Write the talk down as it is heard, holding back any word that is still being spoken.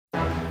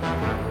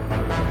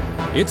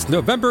It's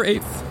November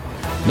 8th,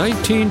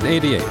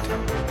 1988,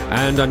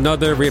 and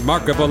another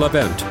remarkable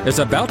event is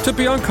about to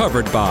be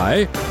uncovered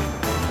by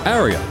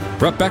Ariel,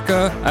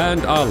 Rebecca,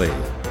 and Ali,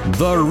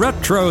 the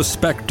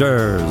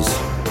Retrospectors.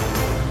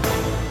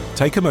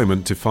 Take a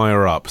moment to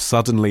fire up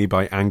Suddenly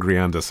by Angry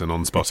Anderson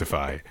on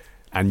Spotify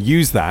and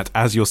use that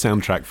as your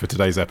soundtrack for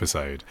today's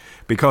episode,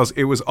 because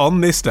it was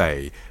on this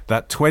day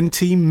that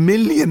 20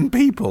 million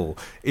people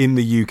in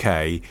the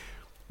UK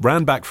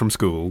ran back from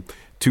school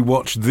to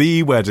watch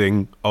the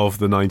wedding of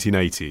the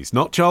 1980s.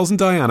 Not Charles and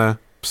Diana,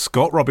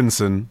 Scott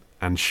Robinson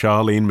and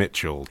Charlene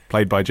Mitchell,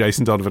 played by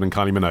Jason Donovan and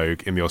Kylie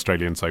Minogue in the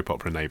Australian soap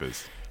opera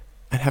Neighbours.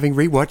 And having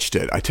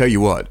rewatched it, I tell you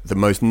what, the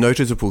most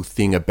noticeable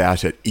thing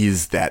about it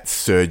is that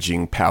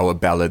surging power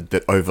ballad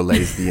that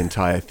overlays the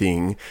entire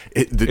thing.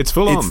 It's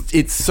full on.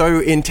 It's so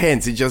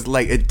intense. It just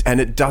and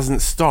it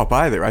doesn't stop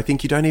either. I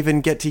think you don't even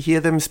get to hear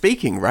them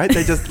speaking, right?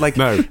 They just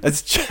no.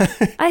 It's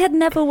just I had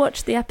never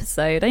watched the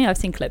episode. I've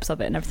seen clips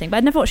of it and everything, but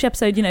I'd never watched the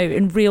episode,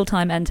 in real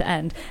time, end to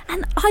end.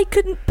 And I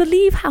couldn't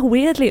believe how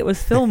weirdly it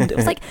was filmed. It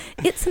was like,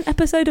 it's an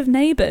episode of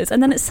Neighbours,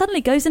 and then it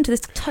suddenly goes into this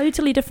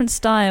totally different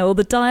style.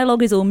 The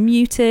dialogue is all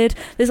muted.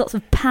 There's lots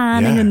of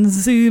panning and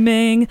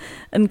zooming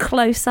and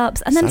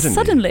close-ups, and then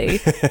suddenly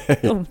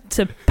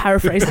to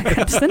paraphrase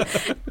Anderson,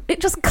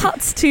 it just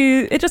cuts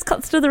to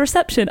the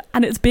reception,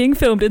 and it's being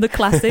filmed in the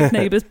classic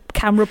Neighbours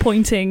camera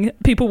pointing,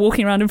 people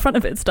walking around in front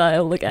of it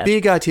style again.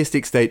 Big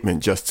artistic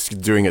statement, just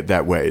doing it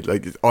that way.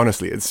 Like,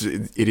 honestly,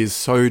 it is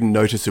so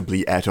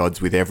noticeably at odds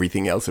with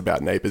everything else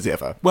about Neighbours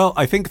ever. Well,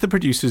 I think the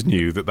producers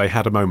knew that they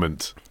had a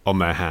moment on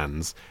their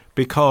hands.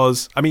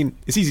 Because,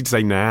 it's easy to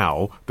say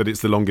now that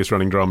it's the longest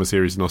running drama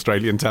series in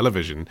Australian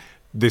television.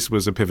 This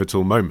was a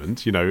pivotal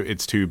moment.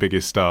 Its two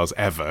biggest stars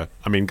ever.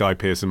 Guy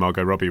Pearce and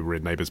Margot Robbie were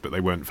in Neighbours, but they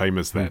weren't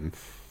famous then.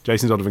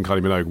 Jason Donovan and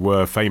Kylie Minogue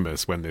were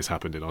famous when this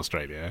happened in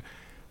Australia.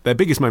 Their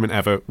biggest moment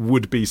ever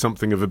would be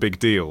something of a big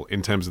deal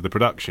in terms of the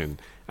production.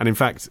 And in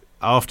fact,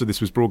 after this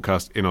was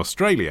broadcast in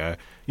Australia,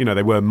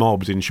 they were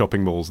mobbed in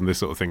shopping malls and this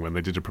sort of thing when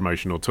they did a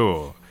promotional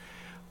tour.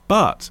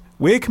 But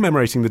we're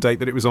commemorating the date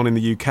that it was on in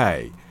the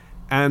UK.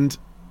 And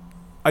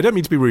I don't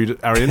mean to be rude,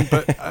 Arian,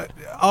 but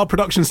our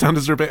production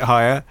standards are a bit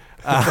higher.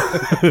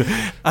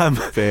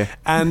 Fair.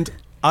 And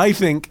I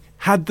think,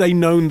 had they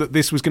known that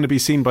this was going to be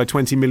seen by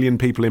 20 million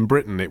people in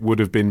Britain, it would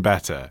have been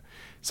better.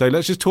 So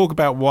let's just talk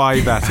about why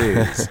that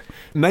is.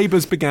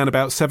 Neighbours began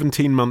about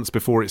 17 months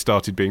before it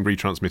started being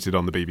retransmitted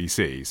on the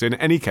BBC. So in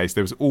any case,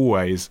 there was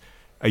always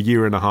a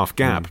year-and-a-half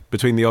gap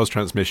between the Oz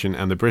transmission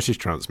and the British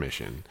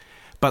transmission.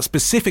 But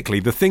specifically,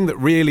 the thing that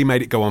really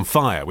made it go on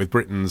fire with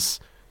Britain's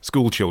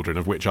school children,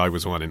 of which I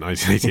was one in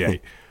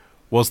 1988,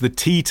 was the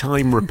tea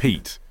time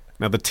repeat.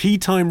 Now, the tea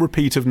time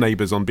repeat of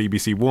Neighbours on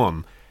BBC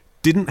One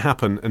didn't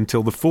happen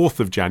until the 4th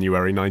of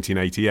January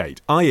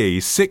 1988, i.e.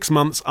 6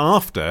 months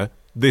after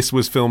this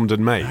was filmed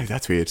and made. Oh,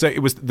 that's weird. So it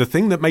was the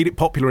thing that made it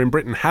popular in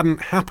Britain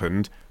hadn't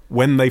happened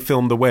when they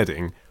filmed the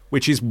wedding,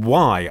 which is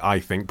why I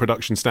think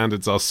production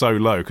standards are so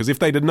low, because if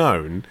they'd have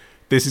known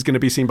this is going to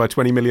be seen by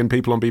 20 million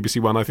people on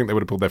BBC One, I think they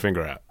would have pulled their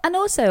finger out. And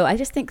also, I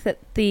just think that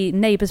the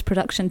Neighbours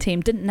production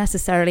team didn't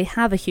necessarily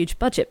have a huge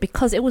budget,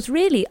 because it was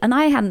really, and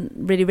I hadn't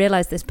really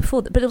realised this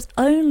before, but it was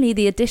only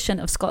the addition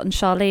of Scott and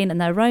Charlene and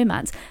their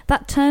romance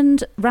that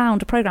turned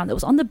round a programme that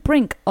was on the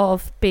brink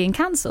of being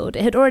cancelled.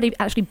 It had already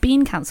actually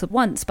been cancelled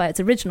once by its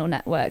original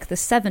network, the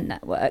 7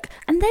 network,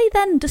 and they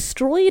then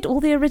destroyed all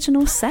the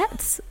original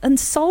sets and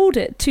sold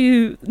it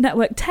to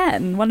Network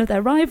 10, one of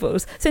their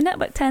rivals. So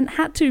Network 10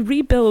 had to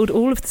rebuild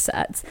all of the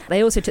sets.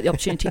 They also took the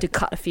opportunity to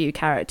cut a few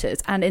characters,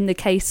 and in the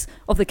case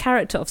of the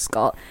character of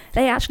Scott,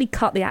 they actually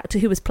cut the actor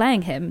who was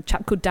playing him, a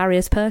chap called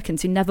Darius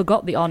Perkins, who never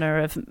got the honour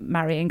of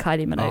marrying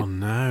Kylie Minogue. Oh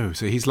no,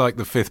 so he's like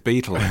the 5th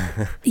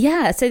Beatle.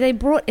 Yeah, so they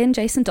brought in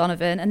Jason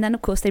Donovan, and then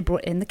of course they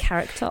brought in the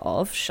character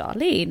of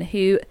Charlene,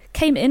 who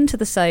came into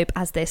the soap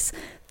as this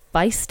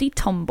feisty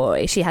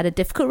tomboy. She had a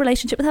difficult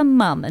relationship with her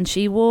mum, and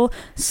she wore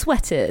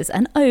sweaters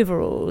and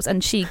overalls,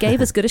 and she gave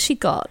as good as she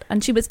got,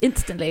 and she was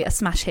instantly a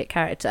smash hit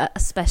character,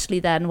 especially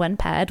then when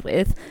paired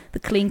with the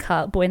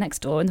clean-cut boy next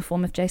door in the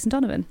form of Jason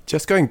Donovan.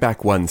 Just going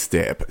back one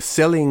step,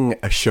 selling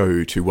a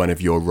show to one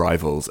of your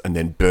rivals and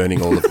then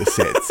burning all of the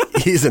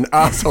sets is an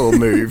asshole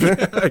move.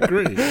 Yeah, I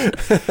agree.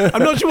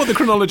 I'm not sure what the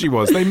chronology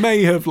was. They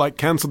may have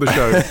cancelled the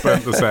show,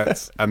 burnt the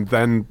sets, and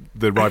then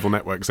the rival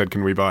network said,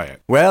 can we buy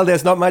it? Well,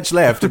 there's not much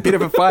left. A bit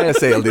of a fire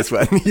sale, this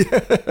one.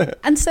 Yeah.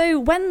 And so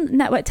when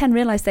Network 10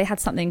 realised they had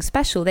something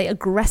special, they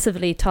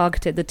aggressively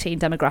targeted the teen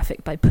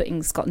demographic by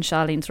putting Scott and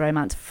Charlene's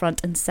romance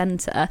front and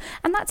centre.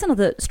 And that's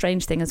another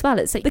strange thing as well.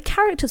 It's like the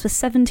characters were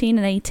 17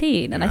 and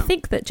 18, and I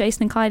think that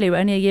Jason and Kylie were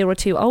only a year or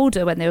two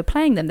older when they were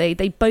playing them. They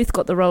both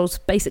got the roles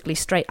basically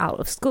straight out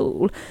of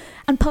school.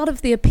 And part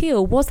of the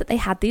appeal was that they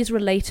had these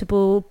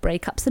relatable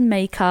breakups and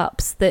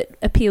makeups that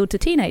appealed to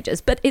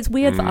teenagers. But it's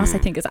weird for us, I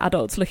think, as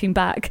adults looking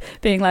back,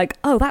 being like,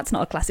 oh, that's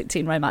not a classic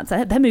teen romance.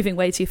 They're moving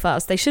way too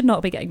fast. They should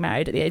not be getting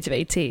married at the age of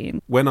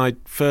 18. When I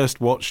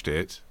first watched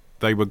it,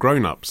 they were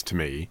grown-ups to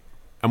me.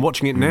 And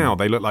watching it now,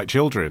 they look like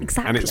children.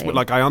 Exactly. And it's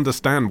like, I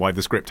understand why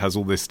the script has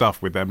all this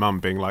stuff with their mum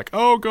being like,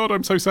 oh God,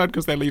 I'm so sad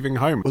because they're leaving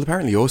home. Well,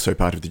 apparently also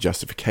part of the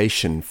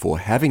justification for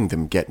having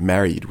them get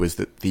married was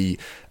that the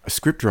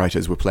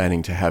scriptwriters were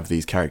planning to have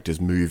these characters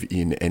move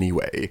in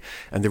anyway.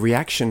 And the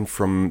reaction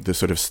from the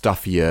sort of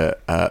stuffier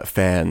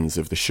fans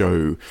of the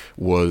show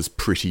was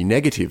pretty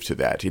negative to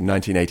that. In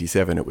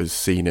 1987, it was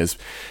seen as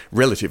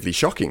relatively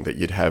shocking that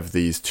you'd have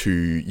these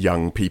two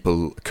young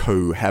people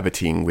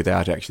cohabiting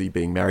without actually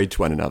being married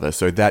to one another.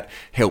 So that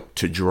helped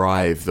to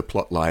drive the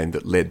plot line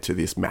that led to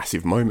this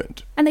massive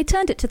moment. And they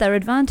turned it to their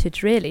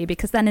advantage, really,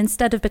 because then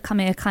instead of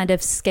becoming a kind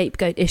of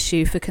scapegoat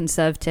issue for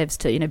conservatives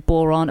to,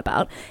 bore on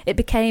about, it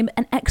became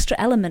an extra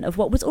element of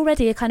what was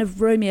already a kind of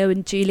Romeo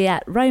and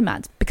Juliet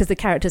romance, because the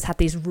characters had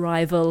these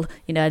rival,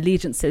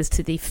 allegiances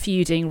to the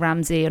feuding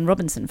Ramsay and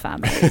Robinson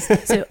families.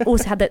 So it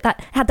also had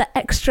that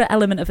extra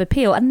element of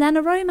appeal, and then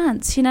a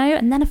romance,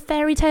 and then a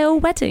fairy tale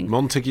wedding.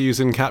 Montagues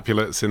and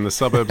Capulets in the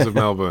suburbs of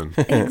Melbourne.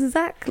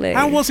 Exactly.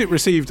 How was it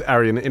received,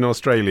 Arian, in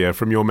Australia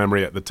from your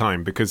memory at the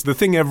time? Because the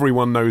thing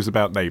everyone knows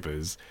about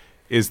Neighbours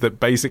is that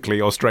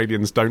basically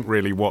Australians don't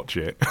really watch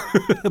it,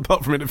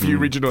 apart from in a few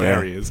regional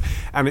areas,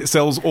 and it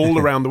sells all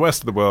around the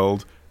rest of the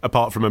world,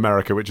 apart from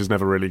America, which has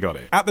never really got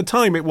it. At the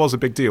time, it was a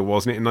big deal,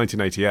 wasn't it, in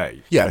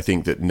 1988? Yeah, I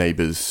think that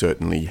Neighbours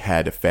certainly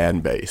had a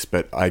fan base,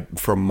 but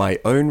from my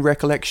own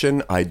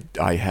recollection,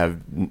 I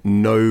have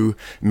no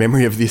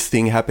memory of this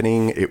thing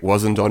happening. It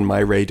wasn't on my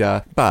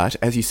radar. But,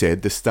 as you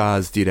said, the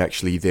stars did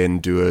actually then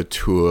do a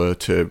tour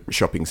to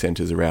shopping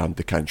centres around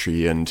the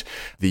country, and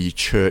the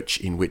church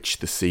in which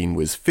the scene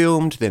was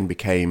filmed then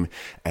became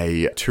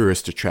a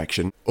tourist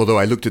attraction. Although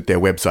I looked at their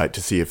website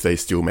to see if they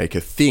still make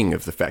a thing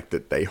of the fact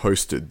that they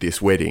hosted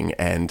this wedding,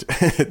 and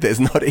there's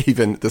not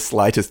even the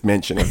slightest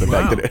mention of the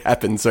fact that it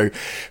happened. So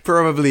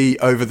probably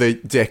over the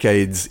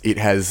decades, it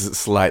has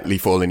slightly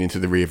fallen into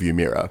the rearview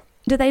mirror.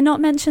 Do they not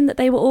mention that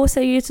they were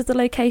also used as the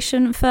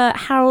location for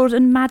Harold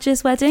and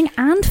Madge's wedding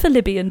and for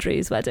Libby and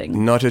Drew's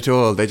wedding? Not at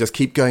all. They just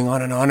keep going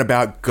on and on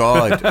about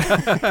God.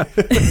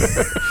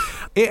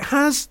 It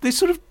has this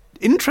sort of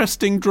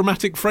interesting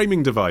dramatic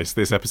framing device,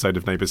 this episode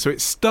of Neighbours. So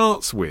it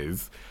starts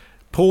with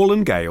Paul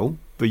and Gail,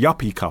 the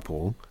yuppie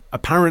couple,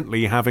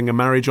 apparently having a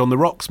marriage on the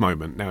rocks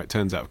moment. Now, it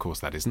turns out, of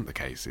course, that isn't the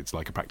case. It's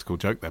like a practical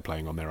joke they're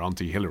playing on their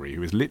Auntie Hillary,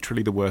 who is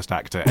literally the worst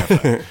actor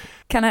ever.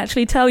 Can I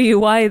actually tell you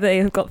why they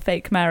have got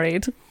fake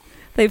married?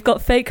 They've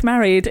got fake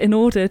married in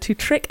order to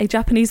trick a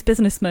Japanese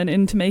businessman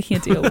into making a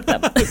deal with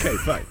them. Okay,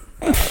 fine.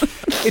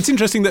 It's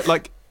interesting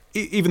that,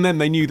 even then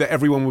they knew that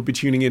everyone would be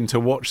tuning in to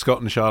watch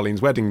Scott and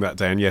Charlene's wedding that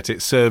day, and yet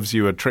it serves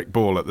you a trick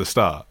ball at the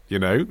start,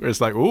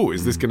 It's like,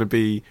 is this going to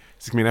be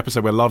an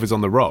episode where love is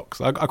on the rocks?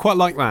 I quite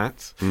like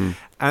that.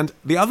 And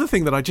the other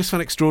thing that I just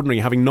found extraordinary,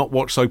 having not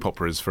watched soap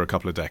operas for a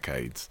couple of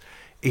decades,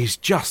 is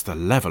just the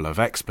level of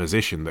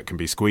exposition that can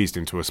be squeezed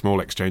into a small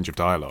exchange of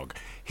dialogue.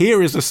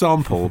 Here is a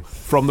sample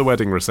from the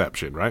wedding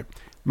reception, right?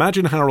 Madge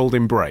and Harold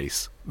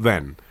embrace.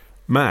 Then,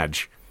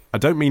 Madge, I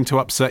don't mean to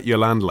upset your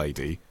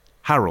landlady.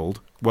 Harold,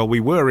 well, we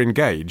were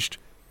engaged.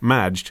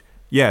 Madge,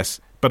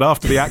 yes, but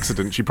after the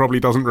accident, she probably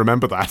doesn't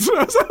remember that.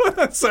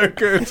 That's so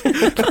good.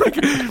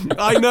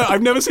 I know,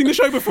 I've never seen the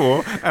show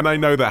before, and I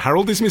know that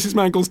Harold is Mrs.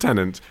 Mangle's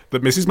tenant,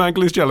 that Mrs.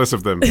 Mangle is jealous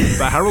of them,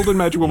 that Harold and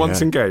Madge were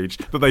once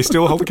engaged, that they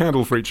still hold a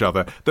candle for each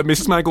other, that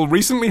Mrs. Mangle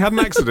recently had an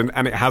accident,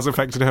 and it has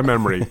affected her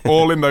memory.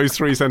 All in those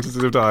 3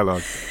 sentences of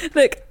dialogue.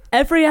 Look,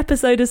 every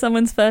episode is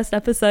someone's first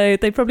episode.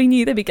 They probably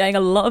knew they'd be getting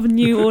a lot of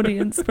new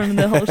audience from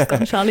the whole Scott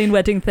and Charlene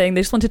wedding thing.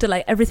 They just wanted to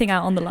lay everything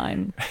out on the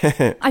line.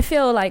 I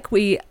feel like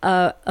we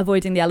are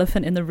avoiding the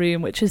elephant in the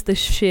room, which is the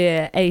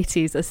sheer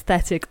 80s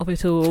aesthetic of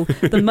it all.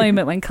 The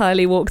moment when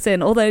Kylie walks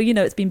in, although,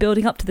 it's been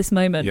building up to this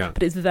moment,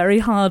 but it's very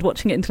hard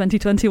watching it in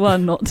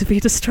 2021 not to be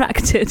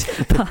distracted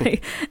by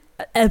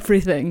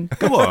everything.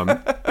 Go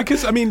on.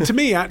 Because, to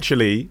me,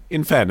 actually,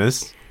 in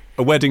fairness,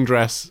 a wedding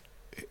dress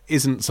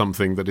isn't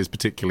something that is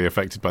particularly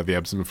affected by the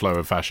ebbs and flow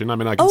of fashion.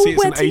 I can see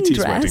it's an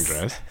 80s wedding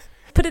dress.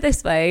 Put it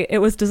this way, it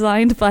was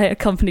designed by a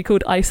company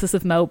called ISIS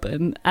of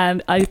Melbourne,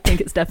 and I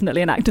think it's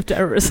definitely an act of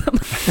terrorism.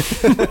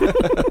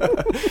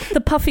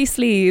 The puffy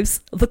sleeves,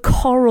 the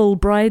coral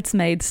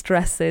bridesmaids'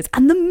 dresses,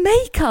 and the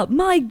makeup,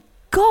 my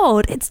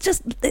God,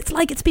 it's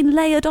like it's been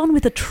layered on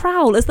with a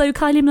trowel, as though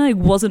Kylie Minogue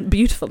wasn't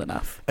beautiful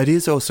enough. It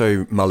is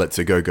also mullets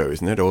a go-go,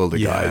 isn't it? All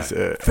the guys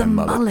are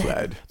mullet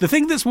clad. The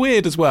thing that's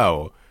weird as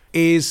well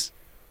is,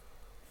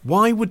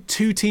 why would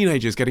 2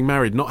 teenagers getting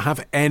married not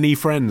have any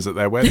friends at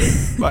their wedding?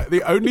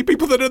 The only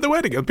people that are at the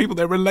wedding are people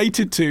they're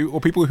related to,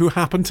 or people who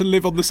happen to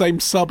live on the same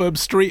suburb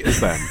street as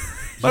them.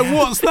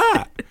 What's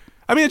that?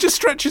 It just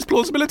stretches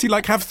plausibility,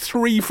 have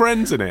 3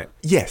 friends in it.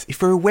 Yes,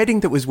 for a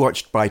wedding that was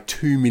watched by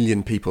 2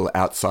 million people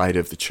outside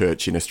of the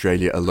church in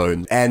Australia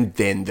alone, and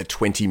then the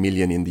 20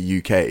 million in the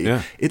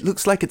UK, it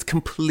looks like it's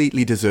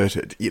completely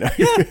deserted, Yeah.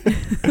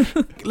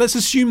 Let's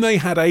assume they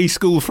had a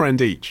school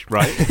friend each,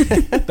 right?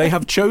 They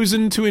have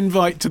chosen to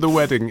invite to the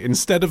wedding,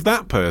 instead of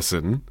that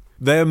person,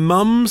 their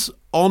mum's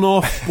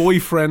on-off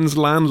boyfriend's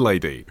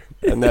landlady.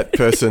 And that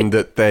person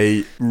that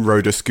they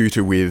rode a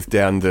scooter with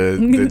down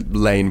the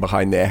lane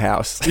behind their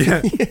house.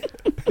 Yeah.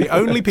 The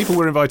only people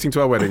we're inviting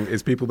to our wedding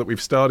is people that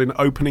we've starred in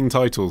opening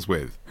titles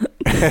with.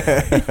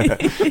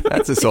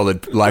 That's a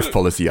solid life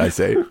policy, I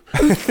say.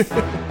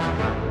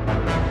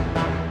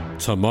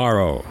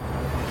 Tomorrow.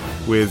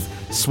 With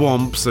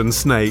swamps and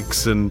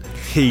snakes and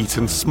heat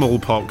and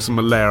smallpox and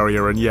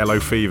malaria and yellow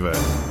fever.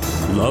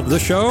 Love the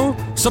show?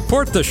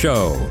 Support the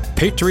show.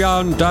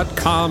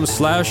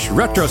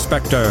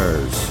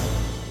 Patreon.com/retrospectors.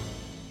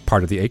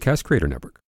 Part of the Acast Creator Network.